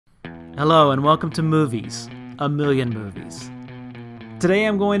Hello and welcome to Movies, a Million Movies. Today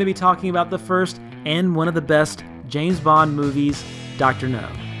I'm going to be talking about the first and one of the best James Bond movies, Dr. No.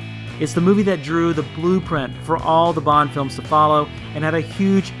 It's the movie that drew the blueprint for all the Bond films to follow and had a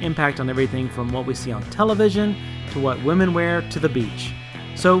huge impact on everything from what we see on television to what women wear to the beach.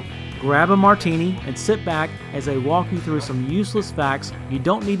 So grab a martini and sit back as I walk you through some useless facts you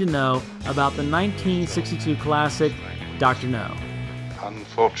don't need to know about the 1962 classic, Dr. No.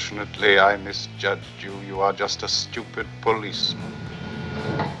 Unfortunately, I misjudged you. You are just a stupid policeman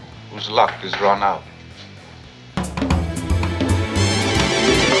whose luck is run out.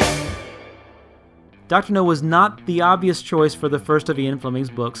 Dr. No was not the obvious choice for the first of Ian Fleming's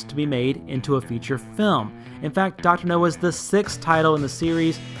books to be made into a feature film. In fact, Dr. No was the sixth title in the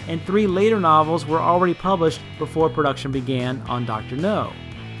series, and 3 later novels were already published before production began on Dr. No.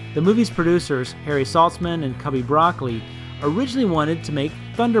 The movie's producers, Harry Saltzman and Cubby Broccoli, originally wanted to make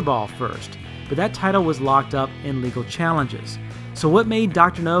Thunderball first, but that title was locked up in legal challenges. So what made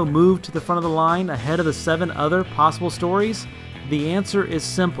Dr. No move to the front of the line ahead of the 7 other possible stories? The answer is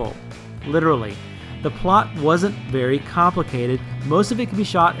simple. Literally. The plot wasn't very complicated. Most of it could be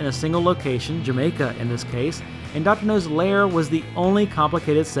shot in a single location, Jamaica in this case, and Dr. No's lair was the only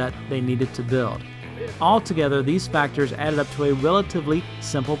complicated set they needed to build. Altogether, these factors added up to a relatively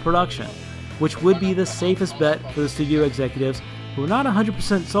simple production, which would be the safest bet for the studio executives who were not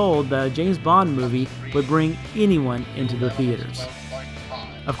 100% sold that a James Bond movie would bring anyone into the theaters.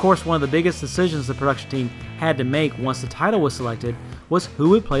 Of course, one of the biggest decisions the production team had to make once the title was selected was who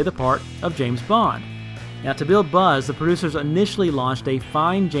would play the part of James Bond. Now, to build buzz, the producers initially launched a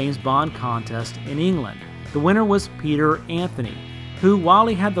Find James Bond contest in England. The winner was Peter Anthony, who, while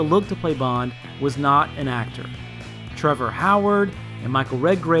he had the look to play Bond, was not an actor. Trevor Howard and Michael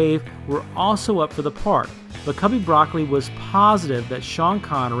Redgrave were also up for the part, but Cubby Broccoli was positive that Sean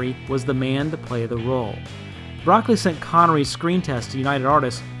Connery was the man to play the role. Broccoli sent Connery's screen test to United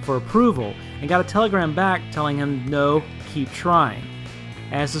Artists for approval and got a telegram back telling him, "No, keep trying."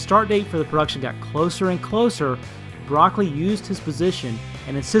 As the start date for the production got closer and closer, Broccoli used his position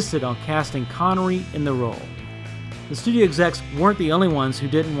and insisted on casting Connery in the role. The studio execs weren't the only ones who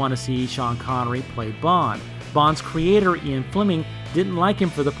didn't want to see Sean Connery play Bond. Bond's creator, Ian Fleming, didn't like him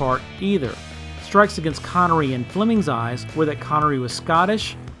for the part either. Strikes against Connery in Fleming's eyes were that Connery was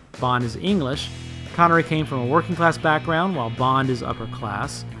Scottish, Bond is English, Connery came from a working class background while Bond is upper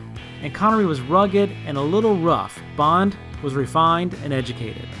class, and Connery was rugged and a little rough. Bond was refined and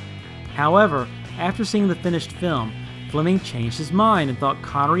educated. However, after seeing the finished film, Fleming changed his mind and thought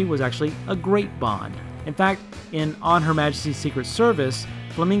Connery was actually a great Bond. In fact, in On Her Majesty's Secret Service,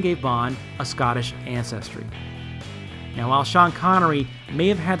 Fleming gave Bond a Scottish ancestry. Now, while Sean Connery may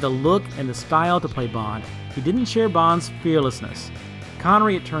have had the look and the style to play Bond, he didn't share Bond's fearlessness.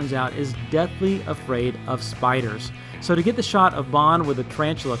 Connery, it turns out, is deathly afraid of spiders. So to get the shot of Bond with a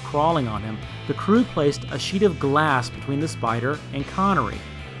tarantula crawling on him, the crew placed a sheet of glass between the spider and Connery.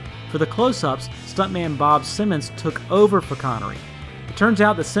 For the close-ups, stuntman Bob Simmons took over for Connery. It turns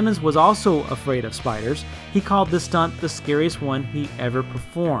out that Simmons was also afraid of spiders. He called this stunt the scariest one he ever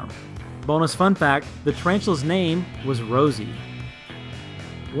performed. Bonus fun fact, the tarantula's name was Rosie.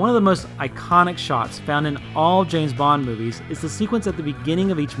 One of the most iconic shots found in all James Bond movies is the sequence at the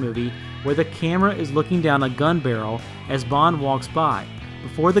beginning of each movie where the camera is looking down a gun barrel as Bond walks by.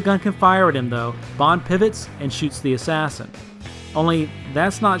 Before the gun can fire at him though, Bond pivots and shoots the assassin. Only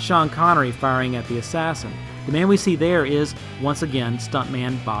that's not Sean Connery firing at the assassin. The man we see there is, once again,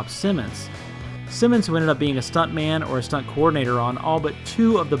 stuntman Bob Simmons. Simmons, who ended up being a stuntman or a stunt coordinator on all but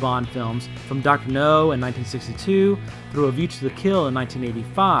 2 of the Bond films, from Dr. No in 1962 through A View to the Kill in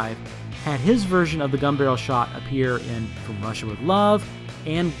 1985, had his version of the gun barrel shot appear in From Russia with Love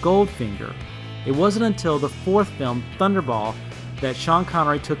and Goldfinger. It wasn't until the 4th film, Thunderball, that Sean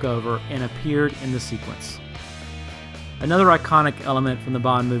Connery took over and appeared in the sequence. Another iconic element from the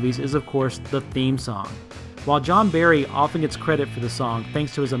Bond movies is, of course, the theme song. While John Barry often gets credit for the song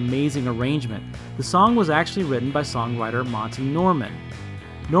thanks to his amazing arrangement, the song was actually written by songwriter Monty Norman.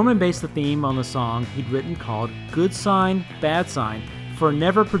 Norman based the theme on the song he'd written called Good Sign, Bad Sign for a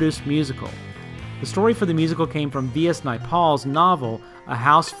never-produced musical. The story for the musical came from V.S. Naipaul's novel A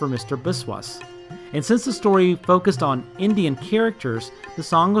House for Mr. Biswas. And since the story focused on Indian characters, the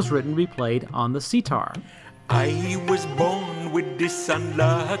song was written to be played on the sitar. I was born with this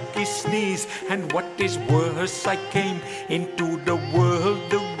unlucky sneeze, and what is worse, I came into the world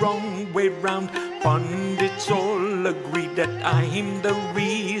the wrong way round. Pundits all agree that I'm the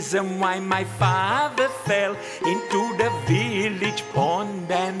reason why my father fell into the village pond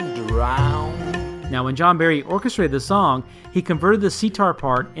and drowned. Now, when John Barry orchestrated the song, he converted the sitar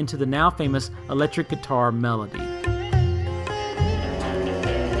part into the now famous electric guitar melody.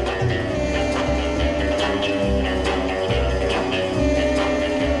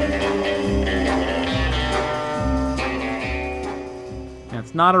 Now,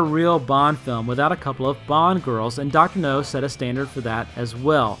 it's not a real Bond film without a couple of Bond girls, and Dr. No set a standard for that as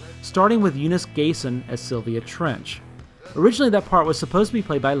well, starting with Eunice Gayson as Sylvia Trench. Originally, that part was supposed to be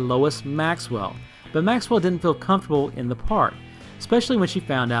played by Lois Maxwell, but Maxwell didn't feel comfortable in the part, especially when she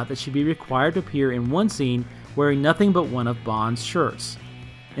found out that she'd be required to appear in one scene wearing nothing but one of Bond's shirts.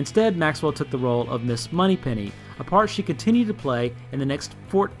 Instead, Maxwell took the role of Miss Moneypenny, a part she continued to play in the next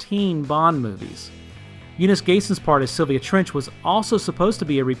 14 Bond movies. Eunice Gayson's part as Sylvia Trench was also supposed to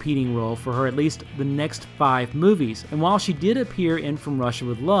be a repeating role for her at least the next 5 movies, and while she did appear in From Russia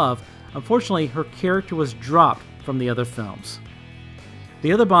with Love, unfortunately her character was dropped from the other films.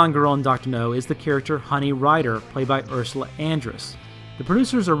 The other Bond girl in Dr. No is the character Honey Ryder, played by Ursula Andress. The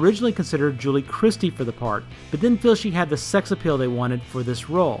producers originally considered Julie Christie for the part, but didn't feel she had the sex appeal they wanted for this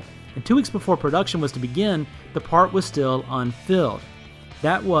role, and 2 weeks before production was to begin, the part was still unfilled.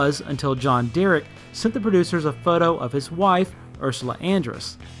 That was until John Derek sent the producers a photo of his wife, Ursula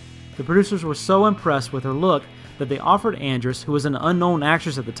Andress. The producers were so impressed with her look that they offered Andress, who was an unknown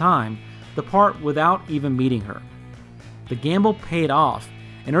actress at the time, the part without even meeting her. The gamble paid off,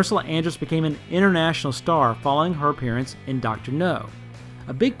 and Ursula Andress became an international star following her appearance in Dr. No.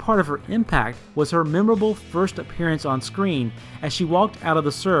 A big part of her impact was her memorable first appearance on screen as she walked out of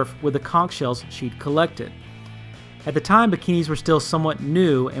the surf with the conch shells she'd collected. At the time, bikinis were still somewhat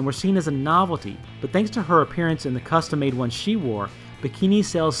new and were seen as a novelty, but thanks to her appearance in the custom-made ones she wore, bikini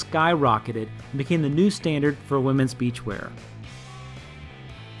sales skyrocketed and became the new standard for women's beachwear.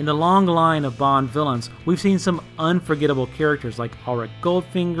 In the long line of Bond villains, we've seen some unforgettable characters like Ulrich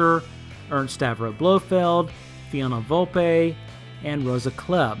Goldfinger, Ernst Stavro Blofeld, Fiona Volpe, and Rosa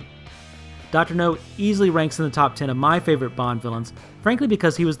Klebb. Dr. No easily ranks in the top 10 of my favorite Bond villains, frankly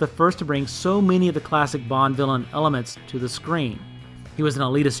because he was the first to bring so many of the classic Bond villain elements to the screen. He was an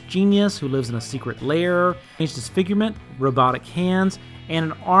elitist genius who lives in a secret lair, changed disfigurement, robotic hands, and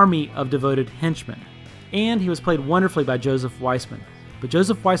an army of devoted henchmen. And he was played wonderfully by Joseph Weissman. But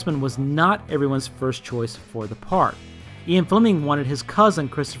Joseph Weissman was not everyone's first choice for the part. Ian Fleming wanted his cousin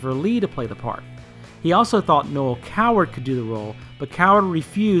Christopher Lee to play the part. He also thought Noel Coward could do the role, but Coward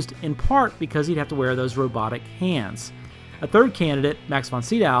refused in part because he'd have to wear those robotic hands. A third candidate, Max von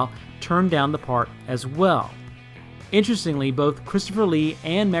Sydow, turned down the part as well. Interestingly, both Christopher Lee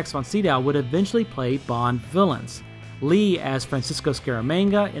and Max von Sydow would eventually play Bond villains. Lee as Francisco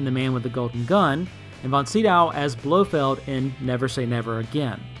Scaramanga in The Man with the Golden Gun, and von Sydow as Blofeld in Never Say Never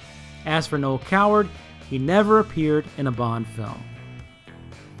Again. As for Noel Coward, he never appeared in a Bond film.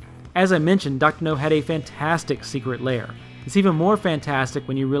 As I mentioned, Dr. No had a fantastic secret lair. It's even more fantastic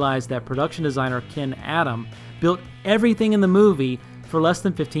when you realize that production designer Ken Adam built everything in the movie for less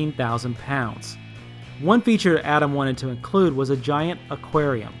than £15,000. One feature Adam wanted to include was a giant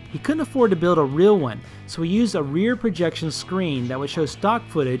aquarium. He couldn't afford to build a real one, so he used a rear projection screen that would show stock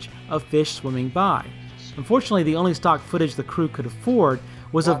footage of fish swimming by. Unfortunately, the only stock footage the crew could afford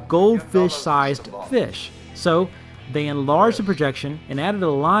was of goldfish-sized fish, so they enlarged the projection and added a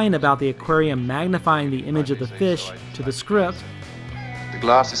line about the aquarium magnifying the image of the fish to the script. The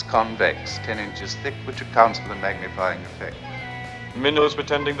glass is convex, 10 inches thick, which accounts for the magnifying effect. Minnows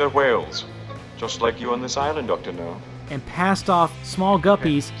pretending they're whales, just like you on this island, Dr. No. And passed off small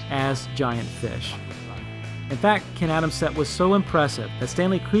guppies as giant fish. In fact, Ken Adams' set was so impressive that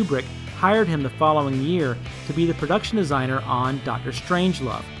Stanley Kubrick hired him the following year to be the production designer on Dr.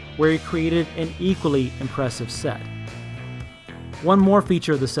 Strangelove, where he created an equally impressive set. One more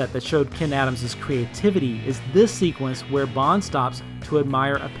feature of the set that showed Ken Adams' creativity is this sequence where Bond stops to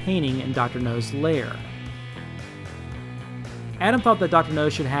admire a painting in Dr. No's lair. Adam thought that Dr. No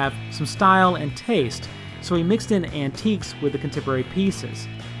should have some style and taste, so he mixed in antiques with the contemporary pieces.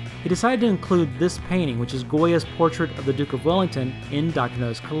 He decided to include this painting, which is Goya's portrait of the Duke of Wellington, in Dr.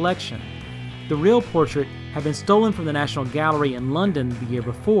 No's collection. The real portrait had been stolen from the National Gallery in London the year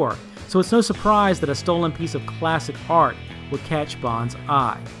before, so it's no surprise that a stolen piece of classic art would catch Bond's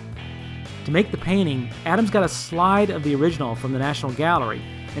eye. To make the painting, Adams got a slide of the original from the National Gallery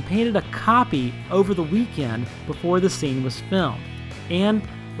and painted a copy over the weekend before the scene was filmed. And,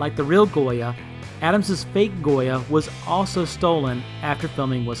 like the real Goya, Adams' fake Goya was also stolen after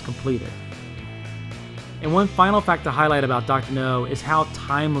filming was completed. And one final fact to highlight about Dr. No is how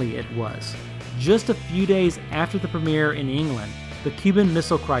timely it was. Just a few days after the premiere in England, the Cuban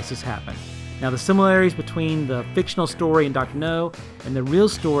Missile Crisis happened. Now, the similarities between the fictional story in Dr. No and the real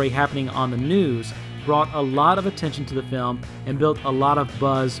story happening on the news brought a lot of attention to the film and built a lot of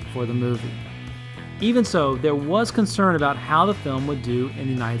buzz for the movie. Even so, there was concern about how the film would do in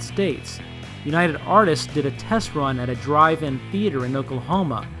the United States. United Artists did a test run at a drive-in theater in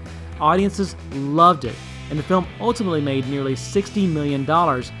Oklahoma. Audiences loved it, and the film ultimately made nearly $60 million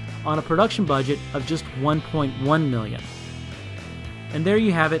on a production budget of just $1.1 million. And there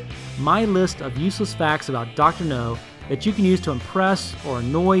you have it, my list of useless facts about Dr. No that you can use to impress or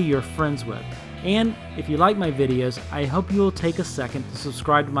annoy your friends with. And if you like my videos, I hope you will take a second to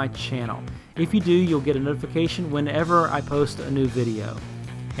subscribe to my channel. If you do, you'll get a notification whenever I post a new video.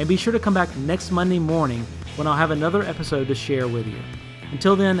 And be sure to come back next Monday morning when I'll have another episode to share with you.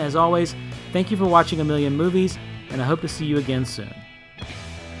 Until then, as always, thank you for watching A Million Movies, and I hope to see you again soon.